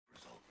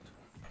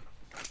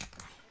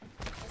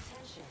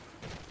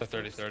The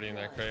 30-30 in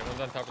that crate. One's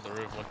on top of the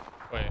roof. Look.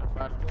 Wait.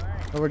 I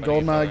have a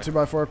gold mag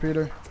 2x4,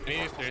 Peter. Can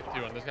you use 3,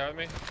 2, 1? This guy with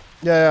me?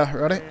 Yeah,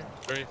 ready?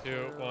 3, 2,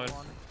 1.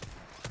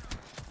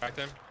 Cracked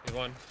him. He's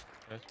one.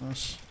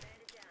 Nice.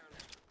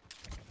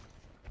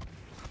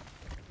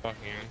 Fucking.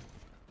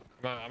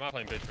 I'm not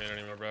playing bitch man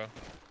anymore, bro.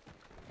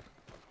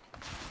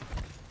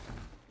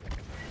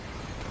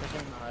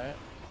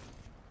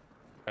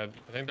 I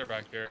think they're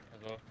back here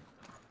as well.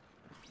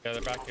 Yeah,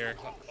 they're back here.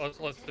 Let's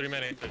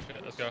 3-man 8 this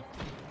shit. Let's go.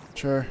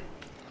 Sure.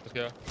 Let's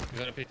go. He's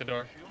gonna peek the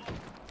door.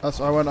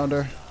 I went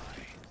under.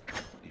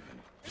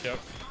 Yep.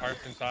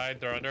 Arcs inside.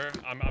 They're under.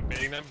 I'm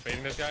baiting them.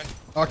 Baiting this guy.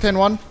 Octane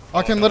 1.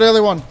 Octane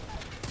literally 1.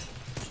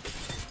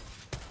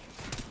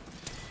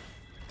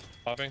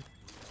 Popping.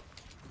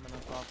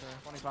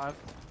 25.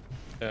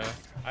 Yeah.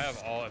 I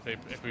have all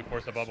if we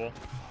force a bubble.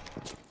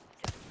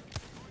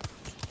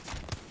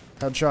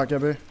 Headshot,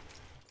 Gibby.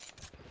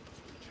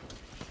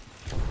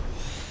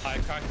 I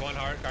cracked one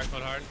hard.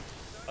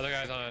 Other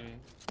guy's on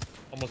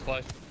almost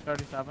flush.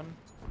 37.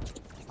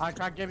 I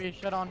cracked Gibby.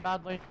 Shit on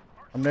badly.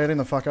 I'm nading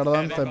the fuck out of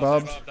them. Yeah, They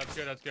bubbed. That's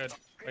good.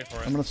 Wait for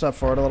it. I'm gonna step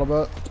forward a little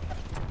bit.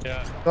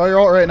 Yeah. Oh, you're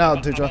ult right now,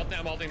 DJ.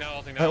 I'm ulting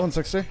now. Hit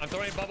 160. I'm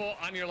throwing bubble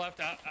on your left.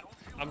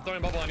 I'm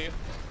throwing bubble on you.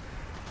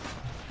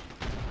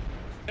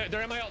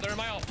 They're in my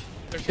ult.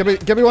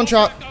 Gibby one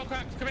shot. Oh,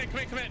 cracked. Come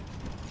in.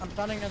 I'm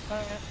stunning it.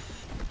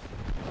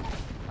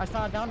 I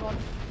saw it down one.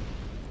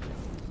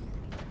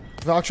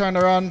 Valk trying to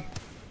run.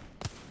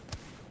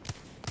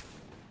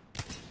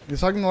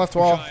 He's hugging the left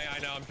wall. I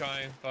know, I'm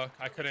trying. Fuck,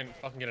 I couldn't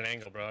fucking get an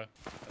angle, bro.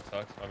 That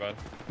sucks, my bad.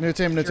 New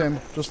team.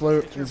 Just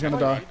loot. He's gonna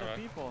die.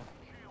 People.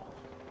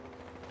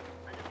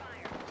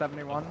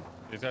 71.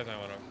 These guys don't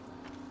want to.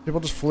 People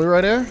just flew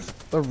right here.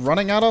 They're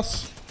running at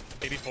us.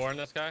 84 in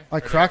this guy. I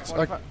cracked.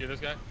 See this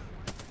guy?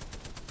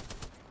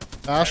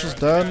 Ash is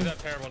dead.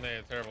 Terrible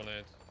nades.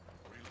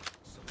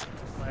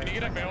 Can you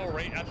get a barrel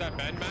right at that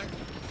bend, Mac?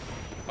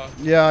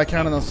 Yeah, I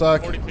can in a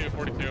sec.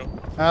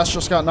 42. Ash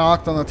just got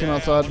knocked on the team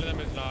outside. One of them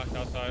is knocked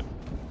outside.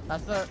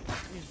 That's the.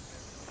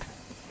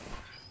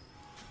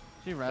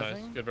 She Nice,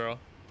 rezzing? good barrel.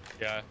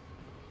 Yeah.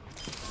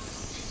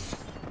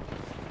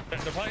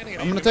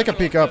 I'm gonna take a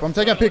peek up. I'm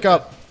taking a peek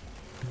up.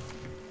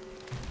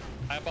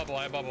 I have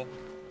bubble.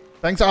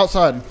 Bang's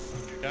outside.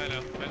 Yeah, I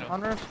know.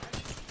 On roof.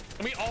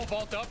 Can we all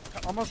vault up?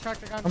 Almost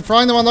cracked the guy. I'm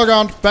frying them on low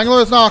ground.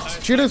 Bangalore is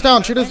knocked. Cheetah's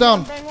down.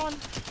 Bang one.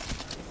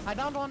 I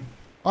downed one.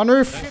 On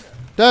roof.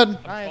 Dead.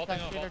 Nice,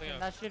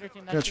 that shooter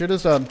team. Yeah,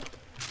 Cheetah's dead.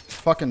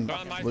 Fucking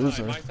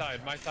loser. My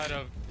side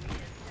of.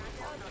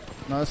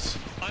 Nice.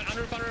 On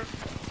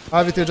roof. I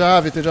have you, TJ.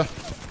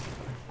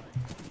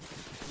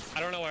 I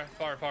don't know where.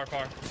 Far.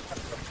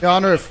 Yeah,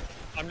 on roof.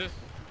 I'm just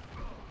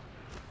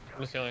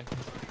healing.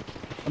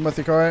 I'm with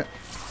you, Corey.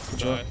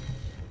 Nice.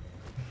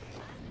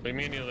 But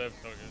me and you live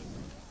so good.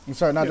 You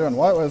start not doing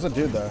what? There's a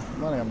dude there.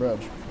 I'm landing on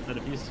bridge. But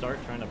if you start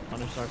trying to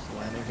punish our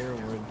landing here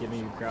when we're giving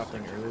you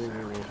crafting early,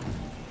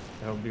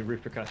 there will be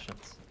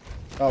repercussions.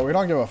 Oh, we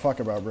don't give a fuck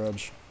about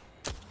bridge.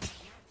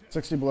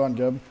 60 blue on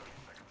Gib.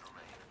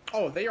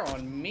 Oh, they are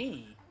on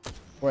me.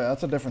 Wait,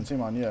 that's a different team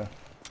on you.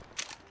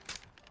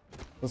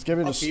 This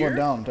Gibby just slid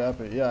down to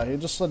Epi. Yeah, he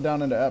just slid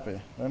down into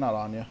Epi. They're not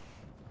on you.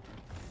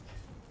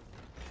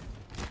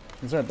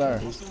 He's right there.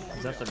 He's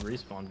at the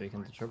respawn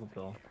beacon to triple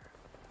pill.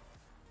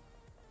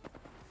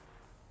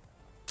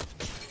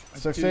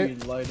 60.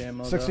 Light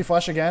ammo, 60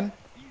 flash again.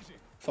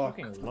 Fuck.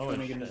 Fucking low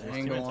I'm as trying to get shit. an His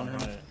angle teammate's on him.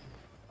 height.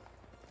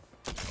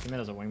 Teammate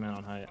has a wingman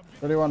on height.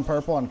 31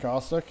 purple on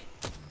Caustic.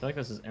 I feel like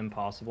this is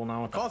impossible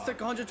now. With Caustic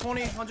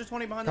 120 behind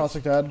us.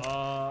 Caustic dead.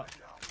 I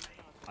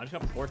just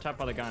got 4 tapped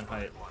by the guy on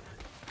height.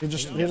 He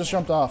just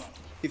jumped off.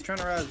 He's trying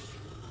to res.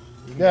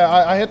 Yeah,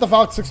 I hit the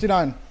Valk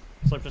 69.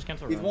 Slip, just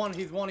cancel. He's one.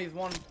 Nice,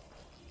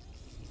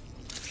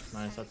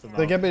 that's the The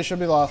valve. Gibby should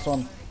be the last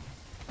one.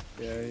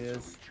 Yeah, he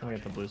is. I'm gonna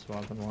get the blue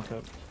swap and walk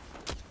up.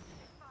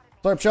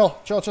 Slurp, chill.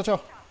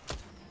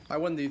 I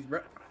win these.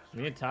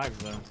 We need tags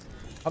though.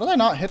 How did I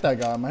not hit that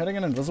guy? Am I hitting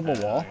an invisible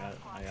wall?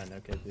 I got no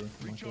KP.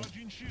 Going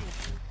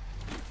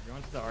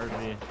to the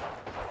RV.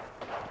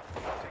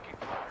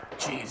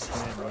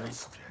 Jesus.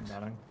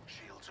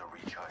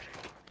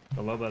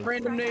 The Loba's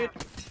Random nade.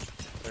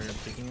 they're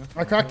peeking you.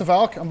 I cracked the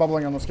Valk. I'm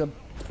bubbling on this kid.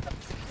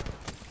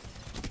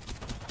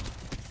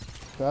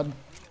 Dead.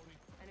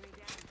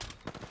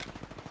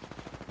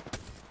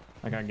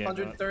 I got get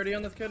 130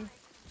 on this kid.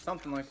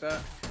 Something like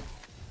that.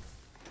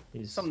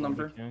 He's some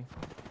number. peeking.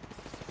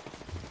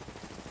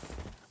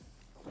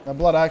 That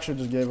blood actually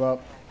just gave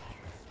up.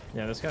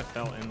 Yeah, this guy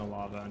fell in the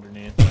lava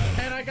underneath.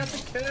 And I got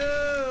the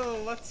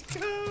kill. Let's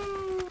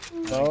go.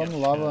 Fell in the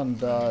lava and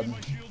died.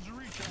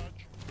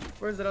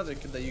 Where's that other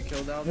kid that you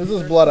killed out? Who's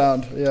this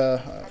Bloodhound? Yeah.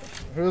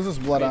 Who is this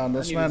Bloodhound?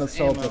 This man is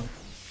tilted.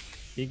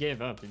 He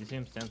gave up. Did you see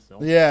him stand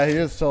still? Yeah, he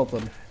is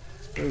tilted.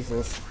 Who's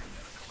this?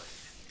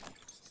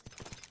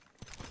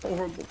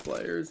 Horrible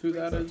players. Who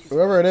that is?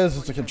 Whoever it is,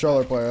 it's a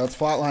controller player. That's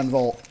Flatline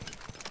Volt.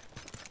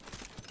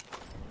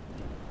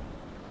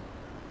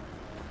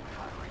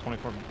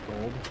 24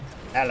 gold.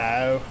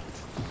 Hello.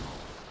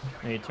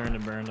 And he turned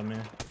and burned on me.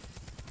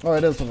 Oh,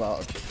 it is the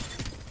Valk.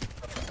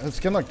 His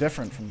skin looked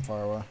different from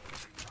far away.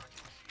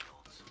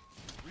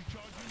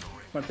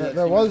 Might be that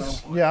There team was,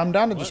 as well. yeah, I'm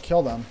down to just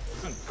kill them.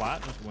 Isn't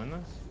flat just win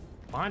this?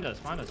 Behind us,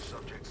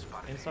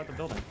 inside the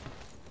building.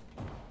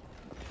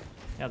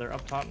 Yeah, they're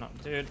up top now.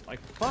 Dude, like,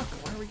 fuck,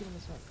 why are we giving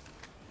this up?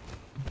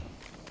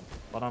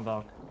 Blood on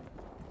Valk.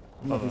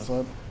 Lucky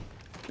slip.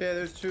 Yeah,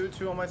 there's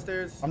two on my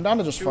stairs. I'm down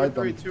to just fight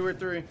three, them. 2 or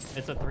 3.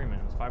 It's a 3-man,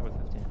 it's 5 with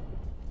 15.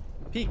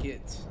 Peek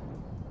it.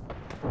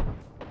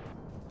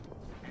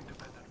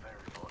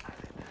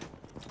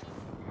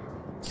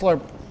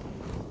 Slurp.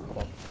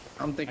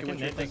 I'm I thinking can what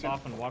you're nade this thinking.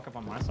 off and walk up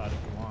on my side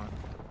if you want.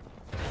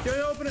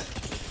 Yo, open it.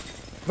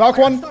 Valk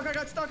one. I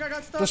got stuck.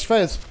 Just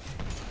phase.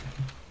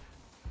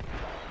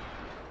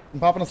 I'm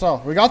popping a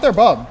cell. We got their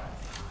bub.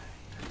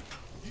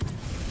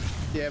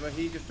 Yeah, but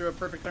he just threw a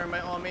perfect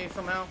thermite on me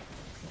somehow.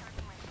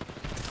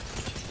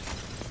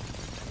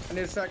 I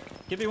need a sec.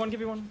 Gibby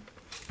one.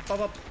 Pop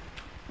up.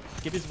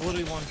 Gibby's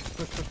literally one.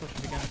 Push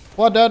if you can.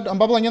 Blood dead. I'm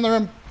bubbling in the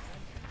room.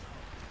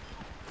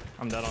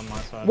 I'm dead on my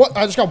side. What?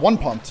 I just got one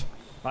pumped.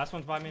 Last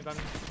one's by me.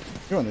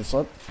 Doing these,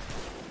 Slurp.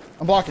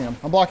 I'm blocking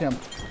him.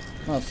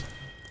 Nice.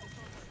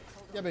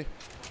 Gibby.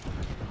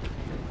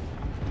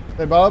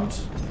 They bubbed.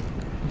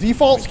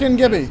 Default skin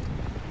Gibby.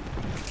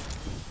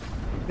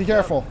 Be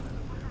careful.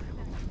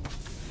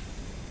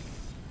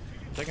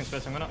 Taking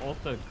space. I'm gonna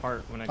ult the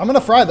cart when I. I'm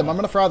gonna fry them. He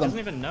doesn't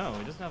even know.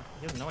 He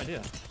has no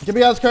idea.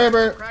 Gibby has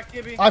Kraber. Crack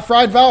Gibby. I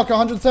fried Valk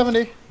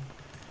 170.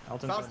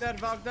 Elton's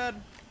Valk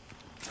dead.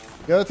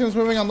 The other team's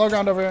moving on low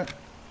ground over here.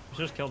 We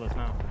should just kill this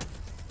now.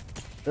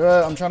 Do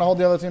it. I'm trying to hold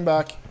the other team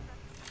back.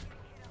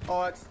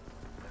 Oh, it's...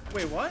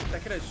 Wait, what?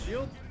 That kid has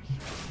shield?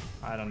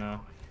 I don't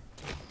know.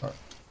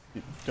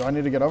 Do I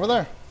need to get over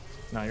there?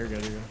 No, you're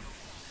good.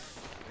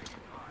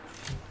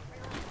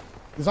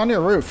 He's on your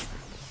roof.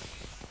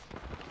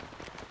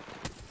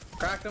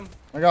 Cracked him.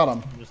 I got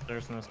him. I'm just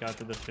thirsting this guy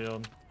through the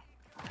shield.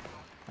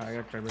 Alright,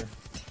 I got Kraber.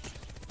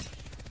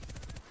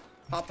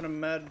 Popping a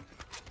med.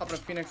 Popping a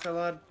Phoenix, I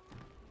lied.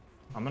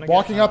 I'm gonna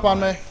Walking up on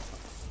me.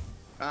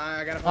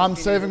 I gotta I'm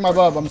saving my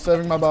bub.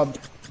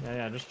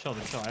 Yeah, just chill. I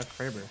have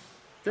Kraber.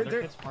 They're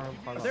They're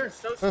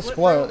so split, split,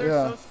 bro. They're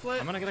yeah. so split.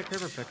 I'm gonna get a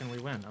Kraber pick and we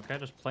win. Okay,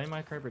 just play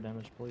my Kraber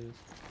damage, please.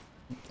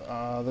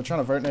 They're trying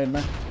to vert nade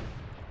me.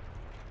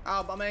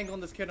 I'm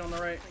angling this kid on the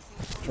right.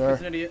 Sure.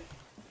 He's an idiot.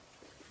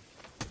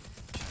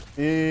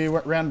 He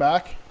ran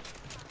back.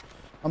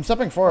 I'm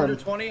stepping forward.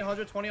 120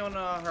 on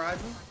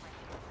horizon.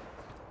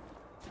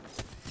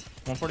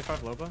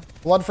 145 Loba.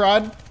 Blood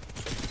fried.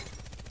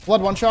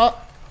 Blood one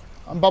shot.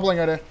 I'm bubbling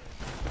right here.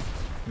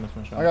 Missed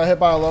my shot. I got hit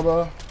by a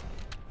Lobo.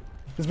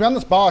 He's behind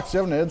this box. Do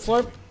you have an nade,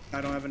 Slurp?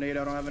 I don't have a nade.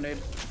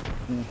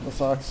 That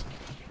sucks.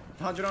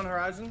 100 on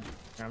horizon.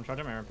 Yeah, I'm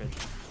charging my rampage.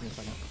 Give me a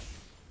second.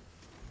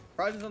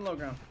 Horizon's on low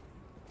ground.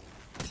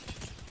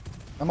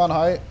 I'm on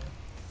height.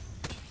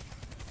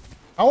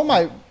 How am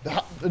I?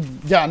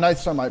 Yeah,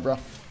 nice thermite, bro.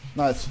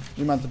 Nice.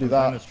 You meant to do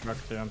I'm that.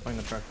 playing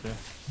the truck too.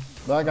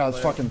 That guy's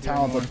fucking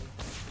talented.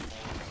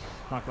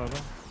 Knock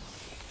Loba.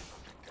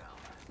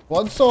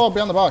 Blood's still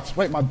behind the box.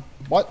 Wait, my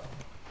what?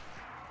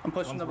 I'm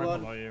pushing the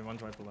blood.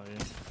 One's right below you.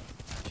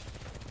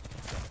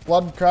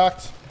 Blood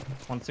cracked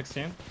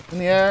 116. in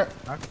the air.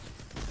 Cracked.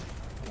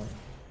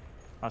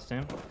 Last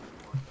team.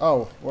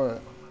 Oh,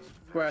 what?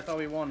 Where I thought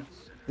we won.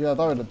 Yeah, I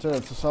thought we did too.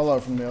 It's a solo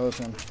from the other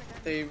team.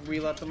 We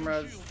let them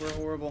res. We're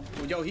horrible.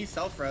 Yo, he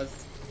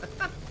self-resed.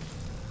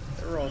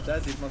 They're all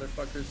dead, these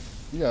motherfuckers.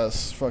 You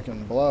guys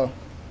fucking blow.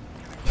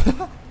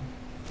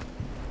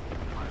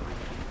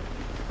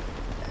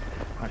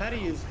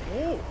 Patty is.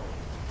 Oh!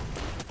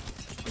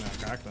 Yeah,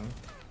 I cracked them.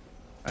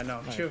 I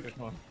know. Nice, Joke. good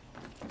one.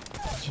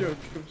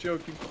 I'm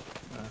joking.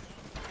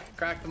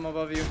 Crack them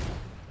above you.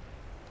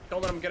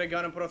 Don't let them get a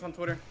gun and put us on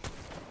Twitter.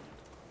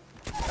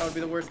 That would be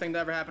the worst thing to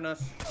ever happen to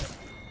us.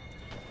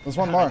 There's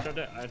one more.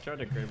 I tried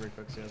to Kraber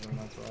quick season, and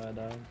that's why I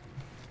died.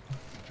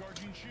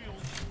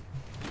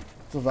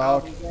 It's a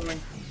Valk.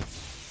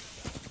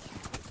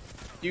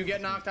 You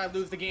get knocked, I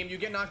lose the game. You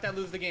get knocked, I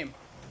lose the game.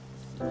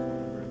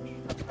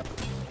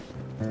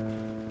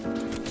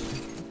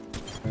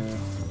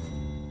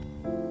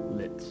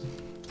 Lit.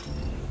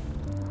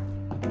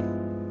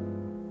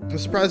 I'm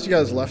surprised you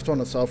guys left one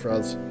to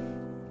self-res.